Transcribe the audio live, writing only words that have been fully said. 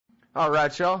All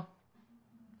right, y'all.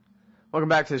 Welcome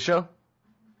back to the show.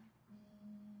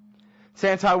 It's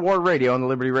Anti-War Radio on the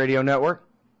Liberty Radio Network.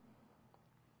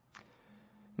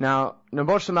 Now,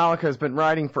 Nebojsa Malic has been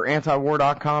writing for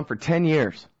antiwar.com for 10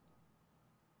 years.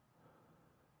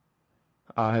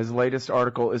 His latest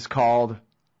article is called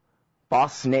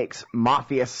Boss Snake's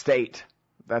Mafia State.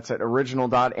 That's at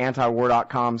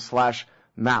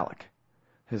original.antiwar.com/Malic.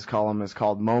 His column is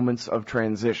called Moments of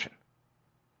Transition.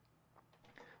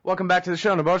 Welcome back to the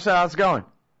show, Nebojsa. How's it going?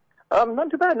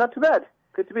 Not too bad, not too bad.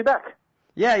 Good to be back.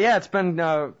 Yeah, it's been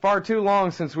far too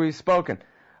long since we've spoken.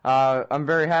 I'm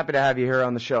very happy to have you here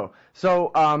on the show.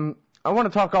 So, I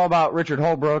want to talk all about Richard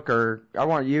Holbrooke, or I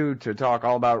want you to talk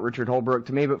all about Richard Holbrooke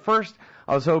to me. But first,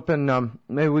 I was hoping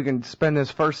maybe we can spend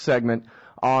this first segment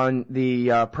on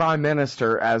the Prime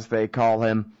Minister, as they call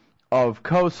him, of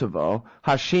Kosovo,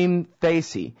 Hashim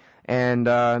Thaci. And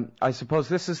I suppose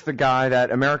this is the guy that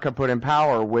America put in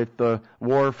power with the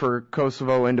war for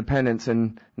Kosovo independence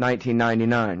in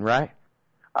 1999, right?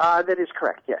 That is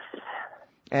correct, yes.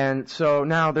 And so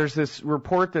now there's this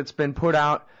report that's been put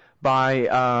out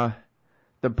by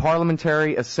the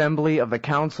Parliamentary Assembly of the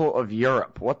Council of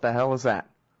Europe. What the hell is that?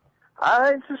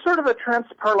 It's a sort of a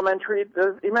trans-parliamentary.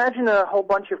 Imagine a whole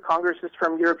bunch of congresses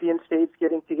from European states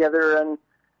getting together and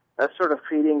sort of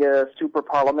creating a super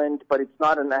parliament, but it's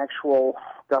not an actual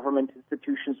government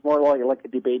institution. It's more like a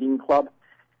debating club.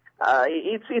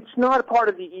 It's not a part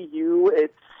of the EU.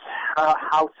 It's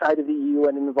outside of the EU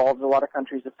and involves a lot of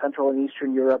countries of Central and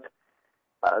Eastern Europe.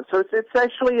 So it's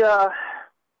actually,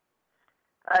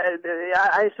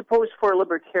 I suppose for a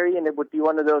libertarian it would be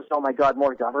one of those, oh my God,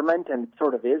 more government, and it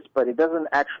sort of is, but it doesn't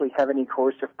actually have any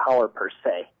coercive power per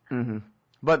se. Mm-hmm.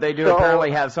 But they do apparently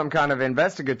have some kind of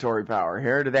investigatory power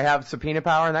here. Do they have subpoena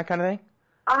power and that kind of thing?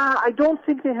 I don't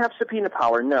think they have subpoena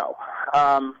power, no.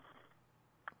 From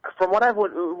what I've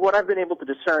been able to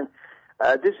discern,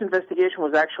 this investigation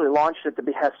was actually launched at the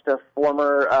behest of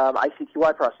former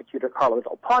ICTY prosecutor Carlo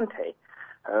Del Ponte,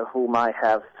 whom I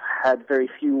have had very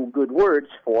few good words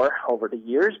for over the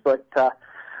years, but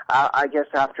I guess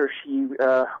after she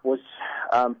was...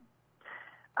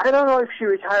 I don't know if she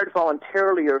retired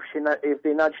voluntarily or if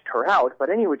they nudged her out, but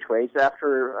any which ways,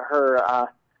 after her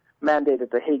mandate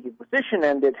at the Hague Inquisition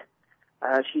ended,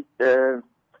 she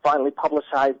finally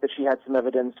publicized that she had some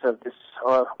evidence of this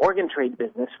organ trade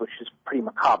business, which is pretty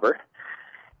macabre,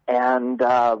 and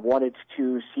wanted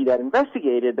to see that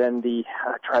investigated. And the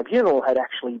tribunal had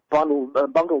actually bungled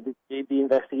the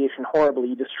investigation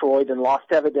horribly, destroyed and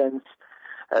lost evidence,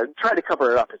 tried to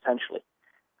cover it up, essentially.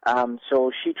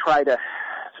 So she tried to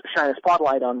shine a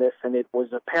spotlight on this, and it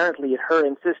was apparently at her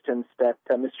insistence that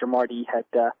Mr. Marty had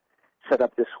set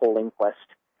up this whole inquest.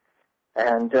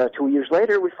 And 2 years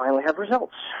later, we finally have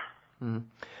results. Mm-hmm.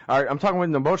 All right, I'm talking with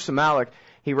Nebojsa Malic.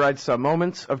 He writes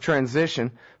Moments of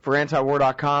Transition for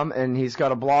antiwar.com, and he's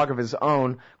got a blog of his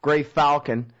own,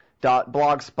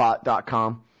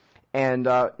 greyfalcon.blogspot.com. And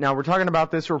now we're talking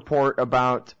about this report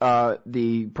about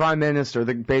the Prime Minister,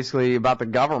 basically about the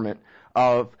government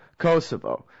of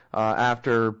Kosovo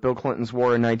after Bill Clinton's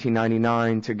war in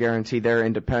 1999 to guarantee their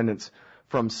independence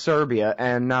from Serbia.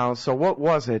 And now, so what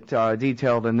was it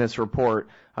detailed in this report?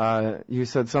 You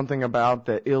said something about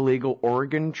the illegal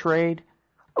organ trade?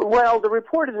 Well, the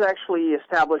report is actually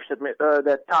established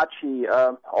that Taci,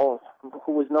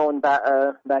 who was known back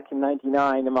in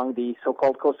 1999 among the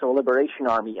so-called Kosovo Liberation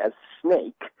Army as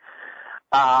Snake,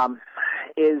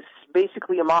 is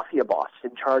basically a mafia boss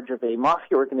in charge of a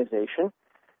mafia organization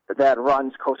that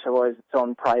runs Kosovo as its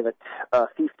own private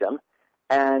fiefdom,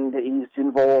 and he's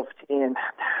involved in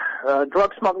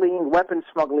drug smuggling, weapons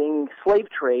smuggling, slave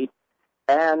trade,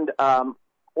 and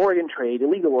organ trade,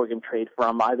 illegal organ trade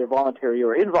from either voluntary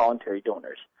or involuntary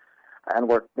donors.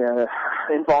 And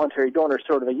involuntary donors,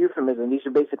 sort of a euphemism. These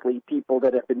are basically people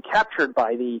that have been captured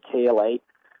by the KLA.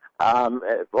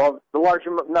 Well, the large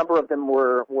number of them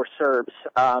were Serbs,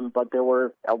 but there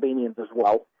were Albanians as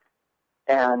well.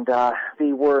 And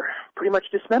they were pretty much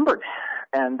dismembered,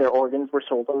 and their organs were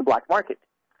sold on the black market.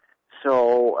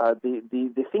 So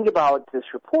the thing about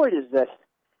this report is that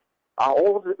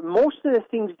most of the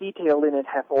things detailed in it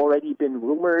have already been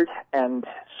rumored and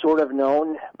sort of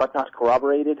known, but not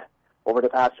corroborated over the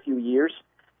past few years,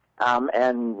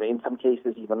 and in some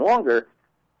cases even longer.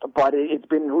 But it's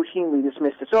been routinely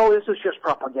dismissed as, oh, this is just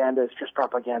propaganda, it's just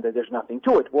propaganda, there's nothing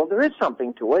to it. Well, there is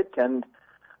something to it, and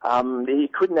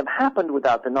it couldn't have happened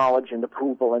without the knowledge and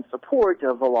approval and support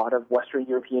of a lot of Western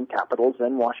European capitals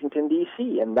and Washington,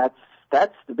 D.C., and that's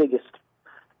the biggest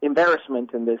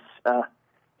embarrassment in this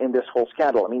in this whole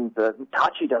scandal. I mean,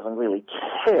 Tachi doesn't really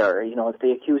care. You know, if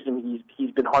they accuse him,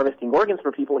 he's been harvesting organs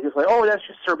for people. He's like, oh, that's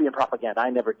just Serbian propaganda. I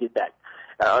never did that.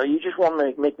 You just want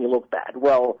to make me look bad.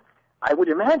 Well, I would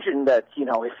imagine that, you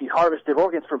know, if you harvested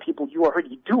organs from people, you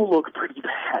already do look pretty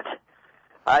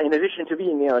bad, in addition to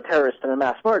being, you know, a terrorist and a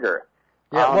mass murderer.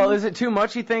 Yeah, well, is it too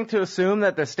much, you think, to assume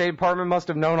that the State Department must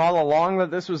have known all along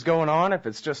that this was going on, if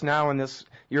it's just now in this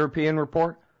European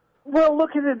report? Well,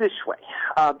 look at it this way.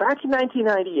 Back in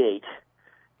 1998,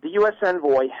 the U.S.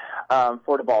 envoy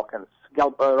for the Balkans,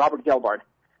 Robert Gelbard,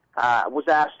 was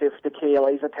asked if the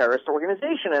KLA is a terrorist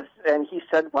organization, and he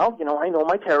said, well, you know, I know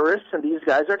my terrorists, and these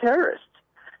guys are terrorists.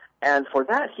 And for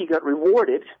that, he got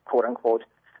rewarded, quote-unquote,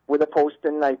 with a post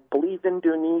in, I believe,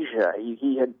 Indonesia.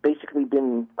 He had basically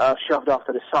been shoved off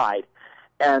to the side.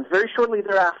 And very shortly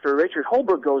thereafter, Richard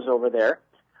Holbrooke goes over there,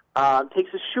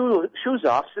 takes his shoes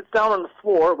off, sits down on the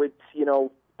floor with, you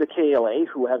know, the KLA,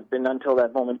 who have been until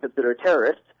that moment considered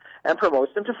terrorists, and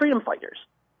promotes them to freedom fighters.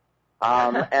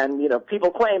 And, you know,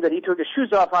 people claim that he took his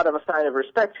shoes off out of a sign of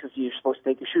respect, because you're supposed to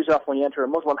take your shoes off when you enter a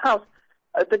Muslim house.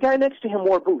 The guy next to him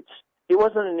wore boots. It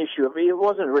wasn't an issue of, it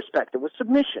wasn't respect. It was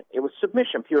submission. It was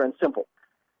submission, pure and simple.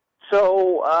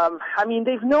 So, I mean,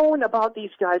 they've known about these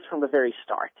guys from the very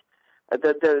start.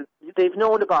 They've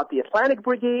known about the Atlantic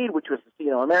Brigade, which was, you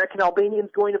know, American Albanians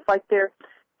going to fight there.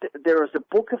 There was a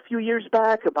book a few years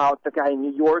back about the guy in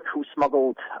New York who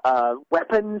smuggled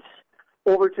weapons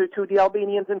over to the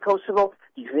Albanians in Kosovo.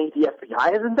 Do you think the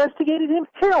FBI has investigated him?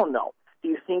 Hell no. Do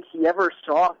you think he ever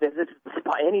saw a visit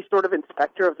by any sort of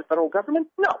inspector of the federal government?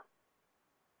 No.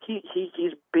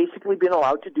 He's basically been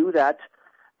allowed to do that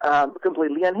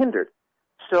completely unhindered.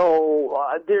 So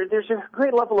there's a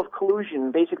great level of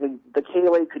collusion. Basically, the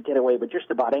KLA could get away with just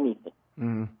about anything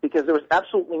because there was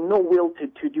absolutely no will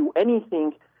to do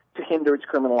anything to hinder its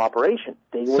criminal operation.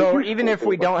 So even if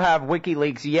we don't have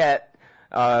WikiLeaks yet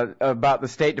about the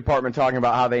State Department talking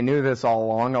about how they knew this all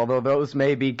along, although those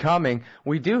may be coming,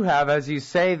 we do have, as you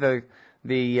say,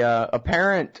 the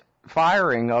apparent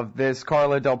firing of this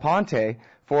Carla Del Ponte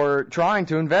for trying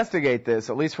to investigate this.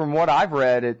 At least from what I've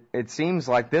read, it seems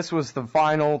like this was the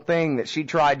final thing that she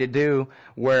tried to do,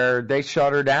 where they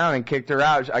shut her down and kicked her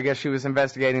out. I guess she was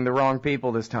investigating the wrong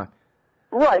people this time.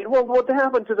 Right. Well, what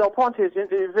happened to Del Ponte is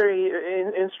very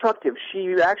instructive.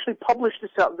 She actually published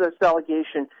this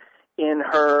allegation in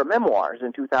her memoirs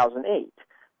in 2008,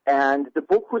 and the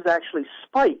book was actually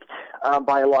spiked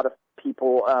by a lot of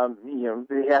people. You know,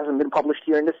 it hasn't been published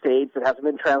here in the States. It hasn't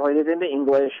been translated into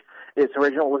English. Its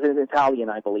original was in Italian,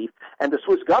 I believe. And the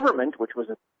Swiss government, which was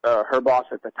her boss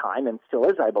at the time, and still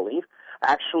is, I believe,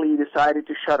 actually decided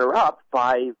to shut her up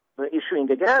by issuing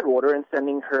a gag order and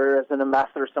sending her as an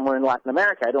ambassador somewhere in Latin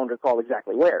America. I don't recall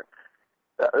exactly where.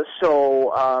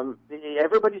 So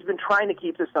everybody's been trying to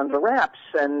keep this under wraps,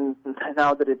 and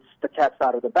now that it's the cat's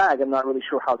out of the bag, I'm not really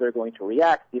sure how they're going to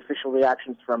react. The official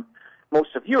reactions from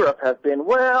most of Europe have been,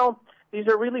 well, these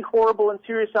are really horrible and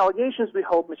serious allegations. We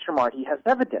hope Mr. Marty has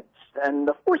evidence. And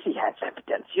of course he has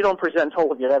evidence. You don't present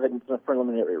all of your evidence in a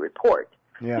preliminary report.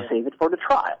 Yeah. You save it for the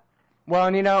trial. Well,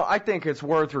 and, you know, I think it's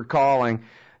worth recalling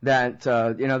that,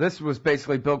 you know, this was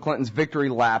basically Bill Clinton's victory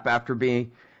lap after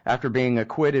being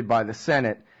acquitted by the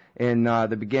Senate in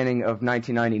the beginning of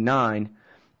 1999.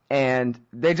 And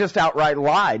they just outright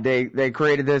lied. They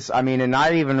created this, I mean, and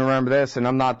I even remember this, and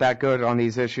I'm not that good on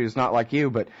these issues, not like you,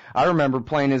 but I remember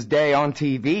plain as day on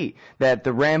TV that the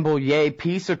Rambouillet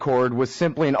peace accord was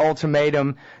simply an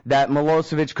ultimatum that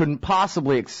Milosevic couldn't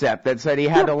possibly accept, that said he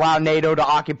had to allow NATO to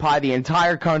occupy the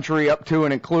entire country up to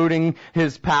and including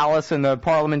his palace and the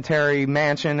parliamentary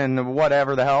mansion and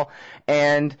whatever the hell.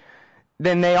 And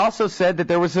then they also said that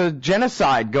there was a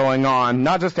genocide going on,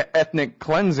 not just an ethnic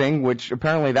cleansing, which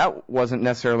apparently that wasn't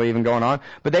necessarily even going on,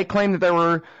 but they claimed that there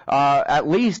were at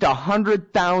least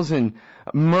 100,000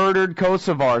 murdered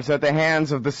Kosovars at the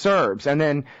hands of the Serbs. And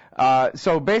then,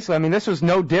 so basically, I mean, this was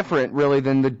no different really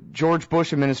than the George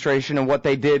Bush administration and what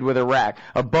they did with Iraq.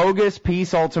 A bogus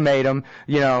peace ultimatum,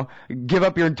 you know, give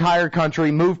up your entire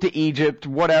country, move to Egypt,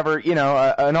 whatever, you know,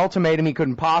 an ultimatum he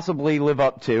couldn't possibly live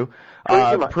up to.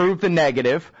 Prove the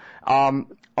negative, on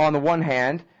the one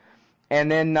hand,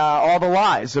 and then all the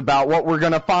lies about what we're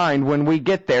going to find when we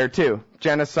get there, too.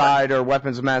 Genocide or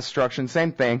weapons of mass destruction,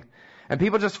 same thing. And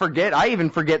people just forget. I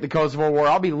even forget the Kosovo War.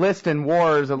 I'll be listing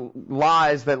wars and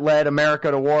lies that led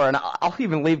America to war, and I'll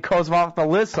even leave Kosovo off the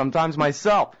list sometimes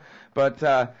myself. But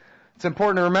it's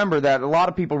important to remember that a lot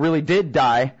of people really did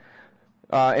die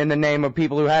in the name of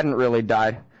people who hadn't really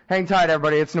died. Hang tight,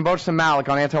 everybody. It's Nebojsa Malic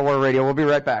on Anti-War Radio. We'll be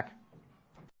right back.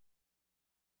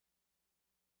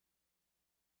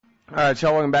 All right,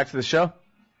 y'all, welcome back to the show.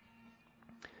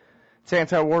 It's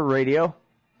Anti-War Radio.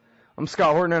 I'm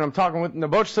Scott Horton, and I'm talking with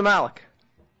Nebojsa Malic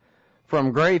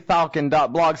from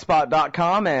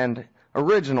grayfalcon.blogspot.com and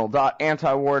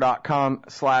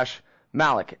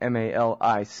original.antiwar.com/Malic,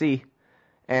 M-A-L-I-C.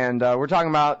 And we're talking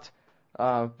about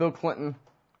Bill Clinton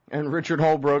and Richard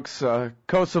Holbrooke's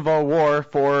Kosovo War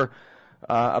for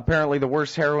apparently the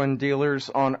worst heroin dealers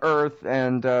on earth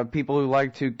and people who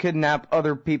like to kidnap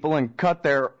other people and cut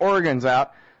their organs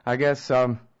out. I guess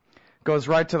goes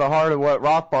right to the heart of what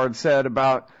Rothbard said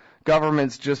about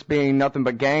governments just being nothing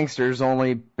but gangsters,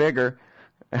 only bigger.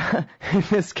 In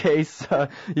this case,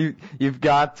 you've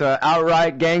got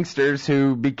outright gangsters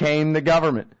who became the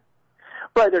government.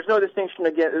 Right. There's no distinction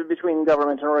again between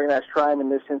government and organized crime.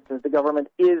 In this instance, the government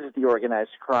is the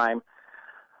organized crime.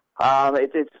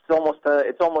 It's almost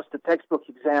a textbook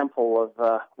example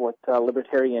of what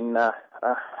libertarian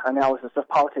analysis of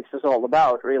politics is all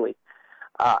about, really.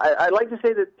 I'd like to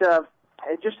say that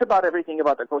just about everything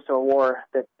about the Kosovo War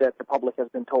that the public has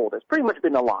been told has pretty much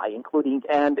been a lie, including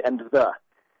and the.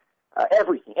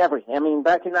 Everything. I mean,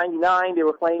 back in '99, they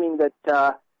were claiming that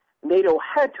NATO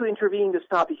had to intervene to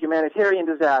stop a humanitarian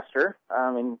disaster.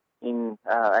 In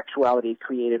actuality, it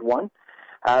created one.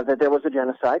 That there was a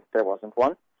genocide. There wasn't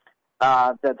one.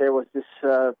 That there was this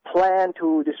plan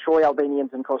to destroy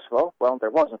Albanians in Kosovo. Well,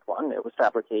 there wasn't one. It was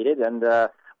fabricated. And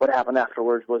what happened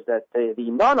afterwards was that the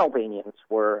non-Albanians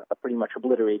were pretty much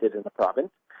obliterated in the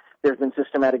province. There's been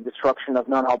systematic destruction of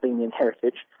non-Albanian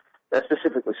heritage,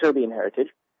 specifically Serbian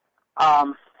heritage.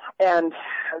 And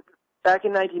back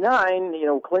in '99,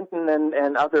 Clinton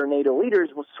and other NATO leaders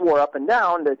swore up and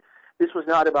down that this was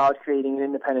not about creating an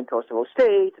independent Kosovo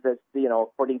state, that,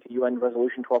 according to UN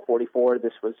Resolution 1244,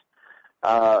 this was,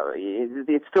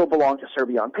 it still belonged to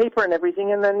Serbia on paper and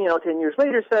everything. And then, 10 years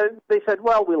later, they said,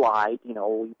 well, we lied.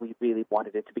 We really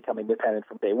wanted it to become independent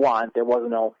from day one. There was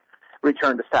no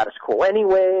return to status quo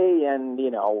anyway, and,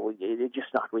 it's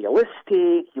just not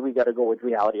realistic. We got to go with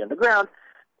reality on the ground.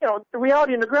 The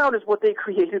reality on the ground is what they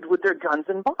created with their guns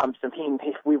and bombs. I mean,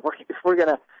 if we're going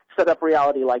to set up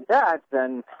reality like that,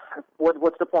 then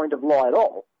what's the point of law at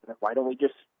all? Why don't we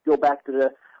just go back to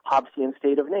the Hobbesian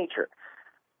state of nature?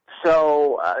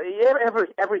 So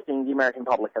everything the American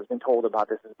public has been told about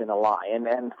this has been a lie.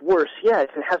 And worse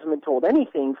yet, it hasn't been told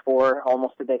anything for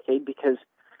almost a decade, because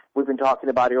we've been talking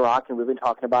about Iraq and we've been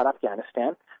talking about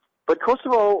Afghanistan. But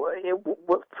Kosovo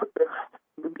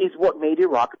is what made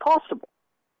Iraq possible.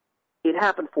 It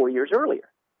happened 4 years earlier.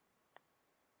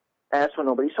 That's what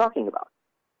nobody's talking about.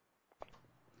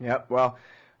 Yep, well,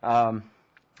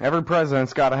 every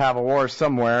president's got to have a war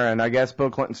somewhere, and I guess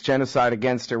Bill Clinton's genocide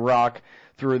against Iraq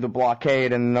through the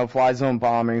blockade and no-fly zone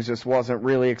bombings just wasn't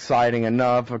really exciting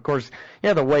enough. Of course,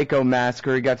 the Waco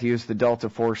massacre, he got to use the Delta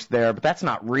Force there, but that's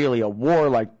not really a war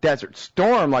like Desert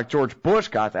Storm like George Bush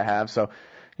got to have, so...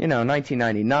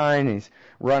 1999, he's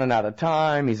running out of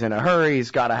time, he's in a hurry, he's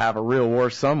got to have a real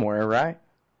war somewhere, right?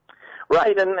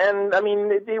 Right, and I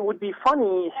mean, it would be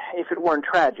funny if it weren't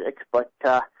tragic, but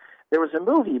there was a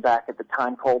movie back at the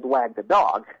time called Wag the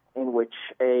Dog, in which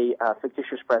a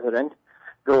fictitious president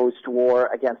goes to war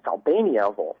against Albania,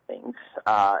 of all things,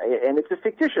 and it's a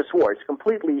fictitious war. It's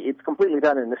completely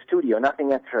done in the studio.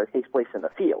 Nothing extra takes place in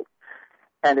the field.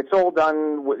 And it's all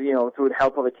done, through the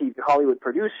help of a Hollywood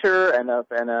producer and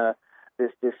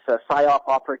this PSYOP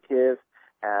operative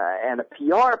and a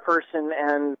PR person,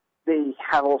 and they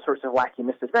have all sorts of wacky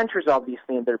misadventures,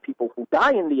 obviously, and there are people who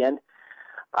die in the end.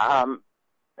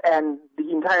 And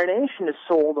the entire nation is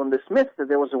sold on this myth that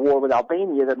there was a war with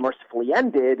Albania that mercifully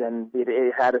ended, and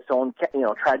it had its own,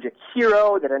 tragic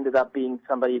hero that ended up being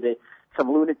some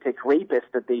lunatic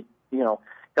rapist that they,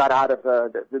 got out of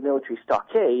the military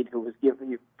stockade, who was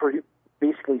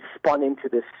basically spun into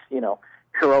this,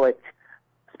 heroic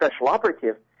special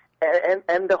operative.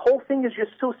 And the whole thing is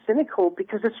just so cynical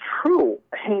because it's true.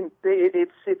 I mean,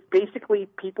 it's basically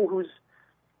people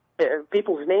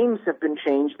people's names have been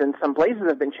changed and some places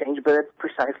have been changed, but that's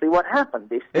precisely what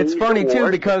happened. It's funny,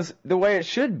 too, because the way it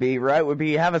should be, right, would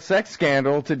be have a sex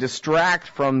scandal to distract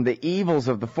from the evils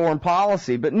of the foreign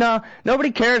policy. But no, nobody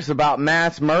cares about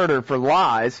mass murder for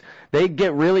lies. They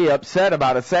get really upset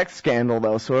about a sex scandal,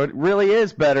 though, so it really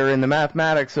is better in the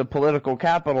mathematics of political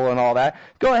capital and all that.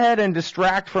 Go ahead and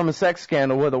distract from a sex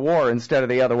scandal with a war instead of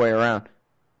the other way around.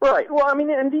 Right. Well, I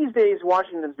mean, and these days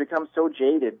Washington's become so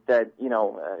jaded that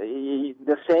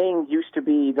the saying used to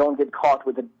be "Don't get caught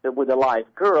with a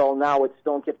live girl." Now it's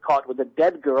 "Don't get caught with a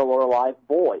dead girl or a live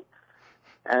boy,"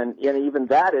 and even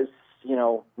that is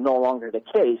no longer the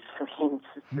case. I mean,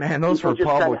 man, those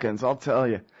Republicans, I'll tell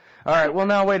you. All right. Well,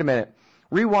 now wait a minute.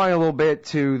 Rewind a little bit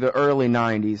to the early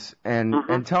 '90s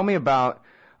and tell me about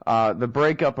the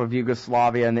breakup of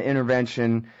Yugoslavia and the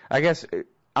intervention. I guess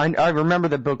I remember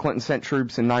that Bill Clinton sent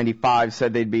troops in '95,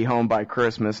 said they'd be home by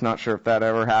Christmas. Not sure if that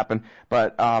ever happened,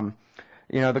 but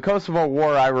the Kosovo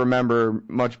War I remember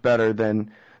much better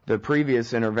than the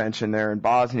previous intervention there in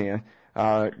Bosnia.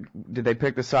 Did they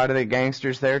pick the side of the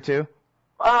gangsters there too?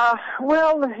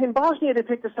 Well, in Bosnia they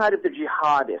picked the side of the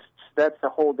jihadists. That's a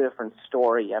whole different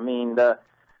story. I mean,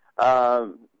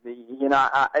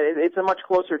 it's a much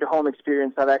closer to home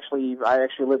experience. I actually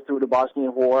lived through the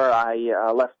Bosnian War.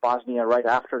 I left Bosnia right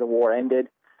after the war ended,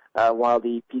 while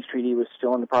the peace treaty was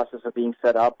still in the process of being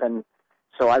set up, and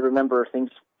so I remember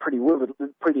things pretty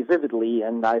vividly.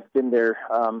 And I've been there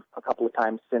a couple of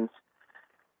times since.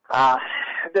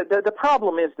 The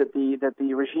problem is that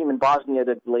the regime in Bosnia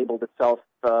that labeled itself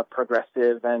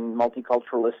progressive and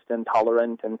multiculturalist and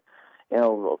tolerant and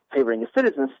favoring a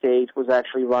citizen state was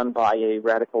actually run by a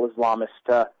radical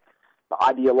Islamist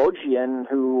ideologian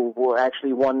who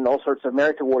actually won all sorts of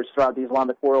merit awards throughout the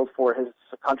Islamic world for his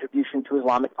contribution to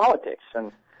Islamic politics.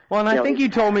 And I think you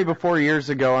told me before years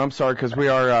ago, and I'm sorry because we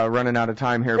are running out of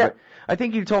time here, but I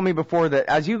think you told me before that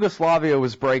as Yugoslavia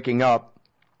was breaking up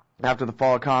after the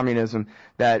fall of communism,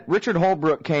 that Richard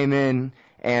Holbrooke came in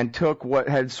and took what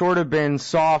had sort of been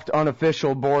soft,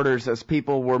 unofficial borders as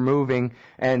people were moving,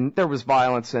 and there was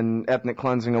violence and ethnic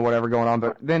cleansing or whatever going on.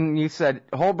 But then you said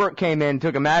Holbrooke came in,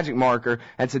 took a magic marker,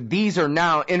 and said, these are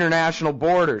now international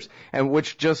borders, and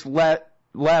which just left,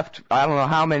 I don't know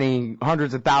how many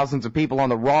hundreds of thousands of people on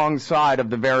the wrong side of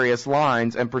the various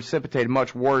lines and precipitated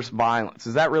much worse violence.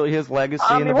 Is that really his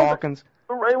legacy in the Balkans?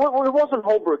 It wasn't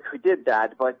Holbrooke who did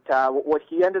that, but what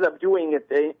he ended up doing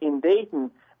in Dayton,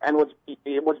 and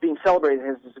what's being celebrated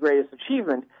as his greatest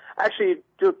achievement, actually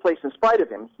took place in spite of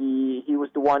him. He was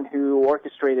the one who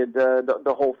orchestrated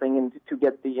the whole thing, and to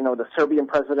get the Serbian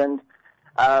president,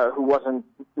 who wasn't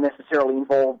necessarily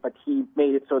involved, but he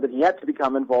made it so that he had to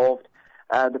become involved.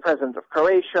 The president of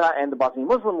Croatia and the Bosnian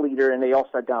Muslim leader, and they all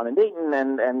sat down in Dayton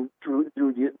and drew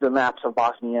the maps of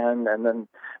Bosnia and then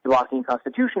the Bosnian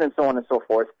constitution and so on and so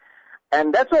forth.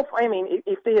 And that's all. I mean,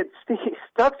 if they had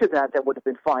stuck to that, that would have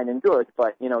been fine and good.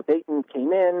 But Dayton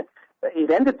came in.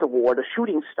 It ended the war. The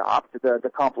shooting stopped.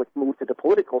 The conflict moved to the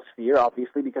political sphere,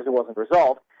 obviously, because it wasn't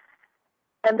resolved.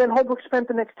 And then Holbrooke spent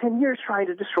the next 10 years trying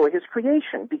to destroy his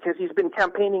creation because he's been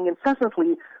campaigning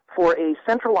incessantly for a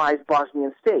centralized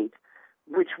Bosnian state,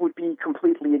 which would be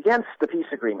completely against the peace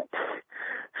agreement.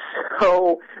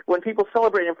 So when people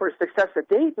celebrate him for his success at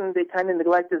Dayton, they kind of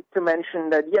neglected to mention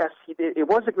that, yes, it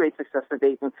was a great success at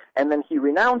Dayton, and then he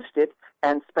renounced it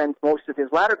and spent most of his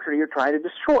latter career trying to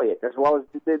destroy it, as well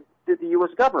as did the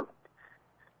U.S. government.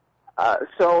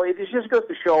 So it just goes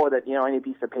to show that, any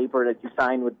piece of paper that you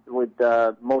sign with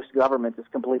most governments is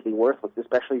completely worthless,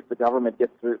 especially if the government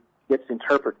gets to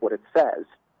interpret what it says.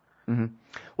 Mm-hmm.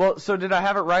 Well, so did I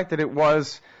have it right that it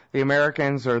was the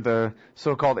Americans or the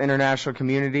so-called international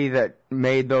community that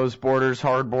made those borders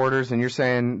hard borders, and you're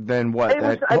saying then what,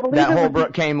 that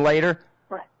Holbrooke came later?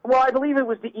 Right. Well, I believe it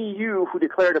was the EU who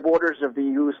declared the borders of the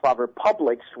Yugoslav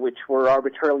republics, which were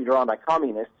arbitrarily drawn by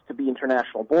communists, to be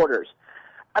international borders.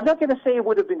 I'm not going to say it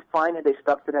would have been fine if they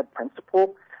stuck to that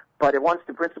principle, but once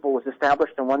the principle was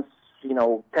established and once,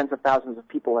 tens of thousands of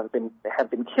people have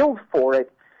been killed for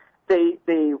it, they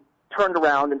turned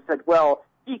around and said, well,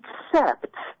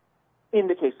 except in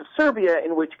the case of Serbia,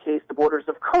 in which case the borders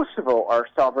of Kosovo are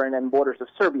sovereign and borders of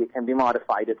Serbia can be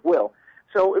modified at will.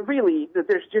 So really,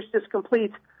 there's just this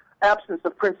complete absence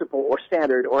of principle or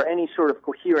standard or any sort of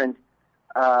coherent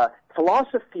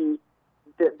philosophy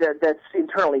that's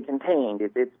internally contained.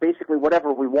 It's basically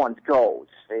whatever we want goes.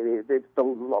 It's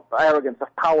the arrogance of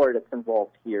power that's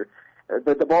involved here.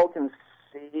 The Balkans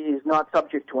is not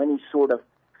subject to any sort of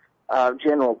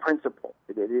general principle.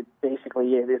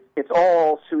 It's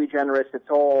all sui generis. It's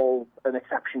all an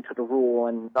exception to the rule,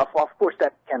 and of course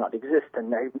that cannot exist,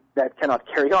 and that cannot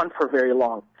carry on for very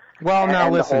long. Well, now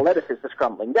and listen. The whole edifice is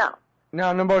crumbling down.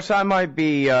 Now, Nebojsa, I might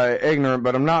be ignorant,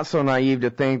 but I'm not so naive to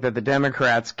think that the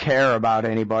Democrats care about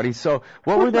anybody. So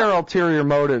what were their ulterior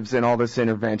motives in all this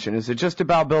intervention? Is it just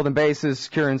about building bases,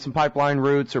 securing some pipeline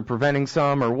routes, or preventing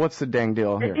some, or what's the dang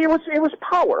deal here? It was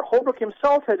power. Holbrooke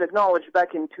himself had acknowledged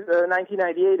back in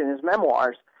 1998 in his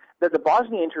memoirs that the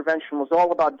Bosnia intervention was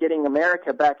all about getting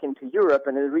America back into Europe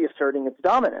and reasserting its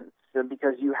dominance,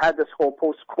 because you had this whole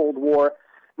post-Cold War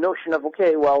notion of,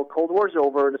 okay, well, Cold War's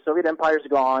over, the Soviet Empire's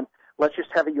gone, let's just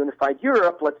have a unified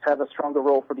Europe. Let's have a stronger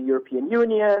role for the European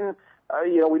Union.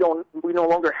 We no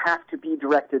longer have to be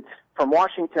directed from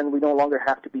Washington. We no longer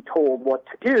have to be told what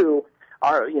to do.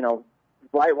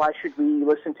 Why should we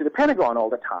listen to the Pentagon all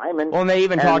the time? And they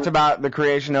even talked about the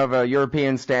creation of a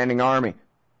European standing army.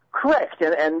 Correct,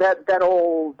 and that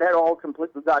all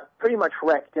completely got pretty much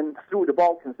wrecked through the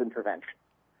Balkans intervention.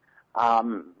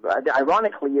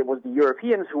 Ironically, it was the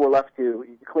Europeans who were left to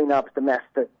clean up the mess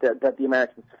that the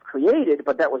Americans have created,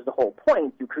 but that was the whole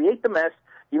point. You create the mess,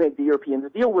 you make the Europeans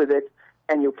deal with it,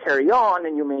 and you carry on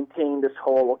and you maintain this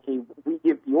whole, okay, we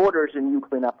give the orders and you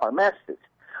clean up our messes.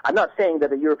 I'm not saying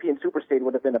that a European superstate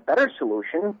would have been a better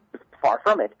solution, far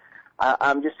from it.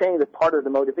 I'm just saying that part of the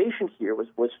motivation here was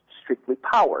strictly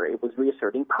power. It was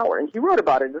reasserting power. And he wrote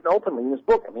about it openly in his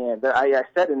book. I mean, I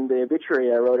said in the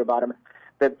obituary I wrote about him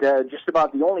that just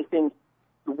about the only thing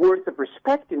worth of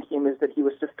respect in him is that he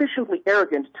was sufficiently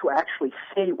arrogant to actually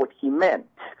say what he meant.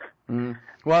 Mm.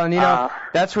 Well, and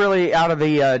that's really out of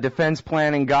the defense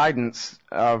planning guidance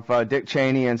of Dick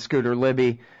Cheney and Scooter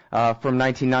Libby from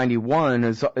 1991.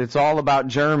 It's all about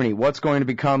Germany. What's going to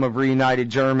become of reunited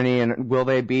Germany, and will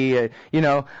they be,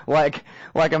 like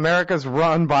America's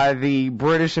run by the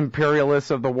British imperialists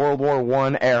of the World War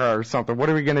I era or something? What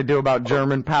are we going to do about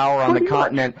German power on the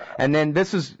continent? And then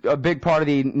this is a big part of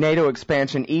the NATO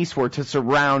expansion eastward to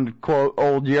surround, quote,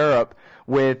 old Europe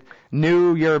with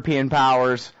new European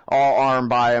powers, all armed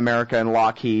by America and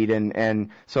Lockheed, and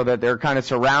so that they're kind of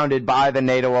surrounded by the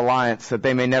NATO alliance, that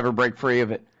they may never break free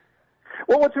of it.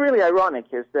 Well, what's really ironic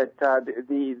is that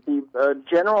the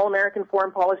general American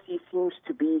foreign policy seems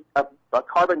to be a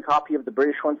carbon copy of the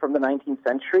British one from the 19th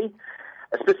century.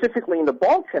 Specifically in the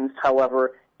Balkans,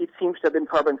 however, it seems to have been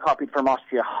carbon copied from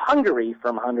Austria-Hungary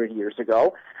from 100 years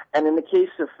ago. And in the case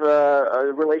of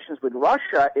relations with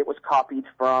Russia, it was copied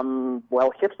from,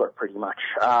 well, Hitler, pretty much.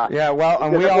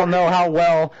 And we all know how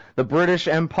well the British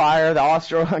Empire, the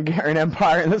Austro-Hungarian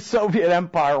Empire, and the Soviet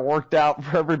Empire worked out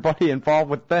for everybody involved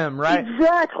with them, right?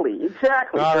 Exactly.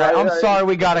 All right, I'm sorry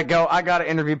we got to go. I got to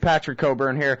interview Patrick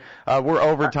Coburn here. We're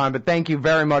over time, but thank you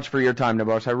very much for your time,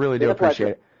 Nebojsa. I really do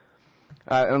appreciate it.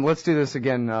 And let's do this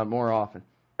again more often.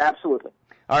 Absolutely.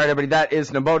 All right, everybody, that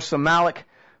is Nebojsa Malic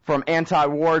from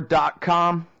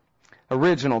antiwar.com,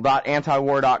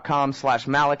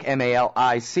 original.antiwar.com/Malic,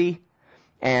 M-A-L-I-C,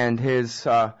 and his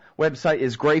website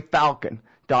is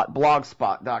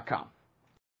greyfalcon.blogspot.com.